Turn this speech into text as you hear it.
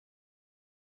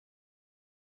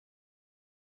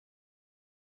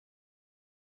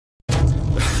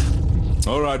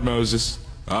All right, Moses.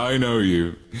 I know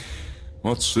you.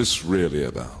 What's this really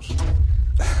about?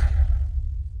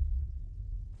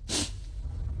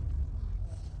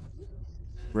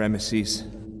 Ramses,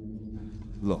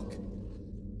 look.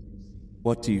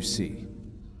 What do you see?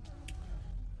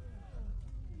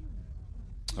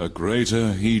 A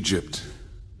greater Egypt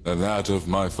than that of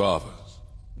my fathers.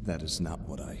 That is not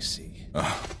what I see.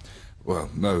 Well,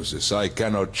 Moses, I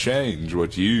cannot change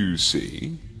what you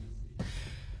see.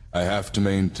 I have to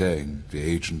maintain the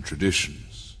ancient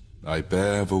traditions. I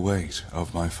bear the weight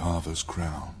of my father's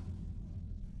crown.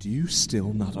 Do you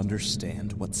still not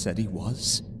understand what Seti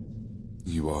was?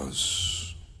 He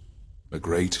was a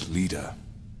great leader.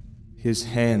 His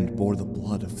hand bore the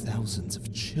blood of thousands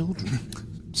of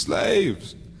children.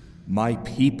 Slaves! My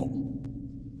people.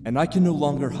 And I can no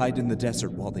longer hide in the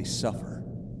desert while they suffer.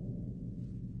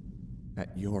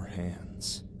 At your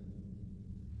hands.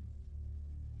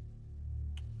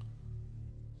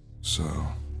 So,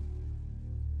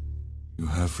 you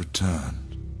have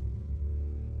returned,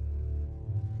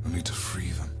 only to free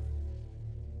them.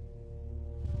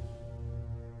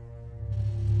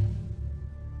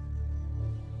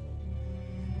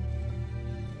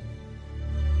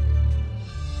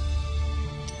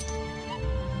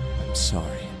 I'm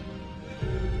sorry.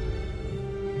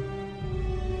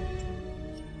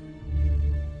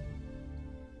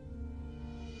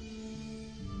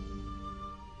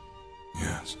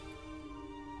 Yes.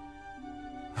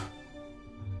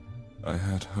 I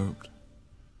had hoped.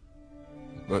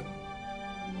 But...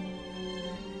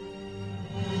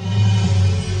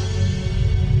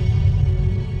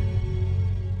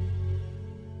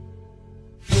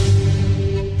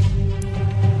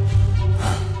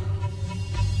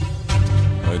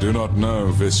 I do not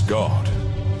know this god.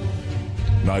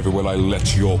 Neither will I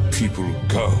let your people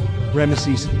go.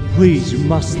 Ramses, please, you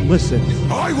must listen.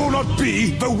 I will not be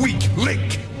the weak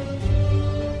link!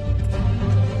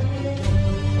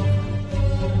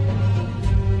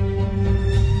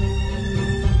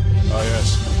 Ah,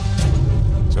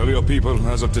 yes. Tell your people,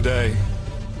 as of today,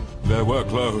 their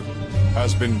workload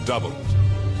has been doubled,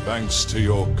 thanks to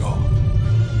your god.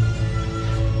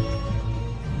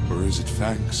 Or is it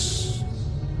thanks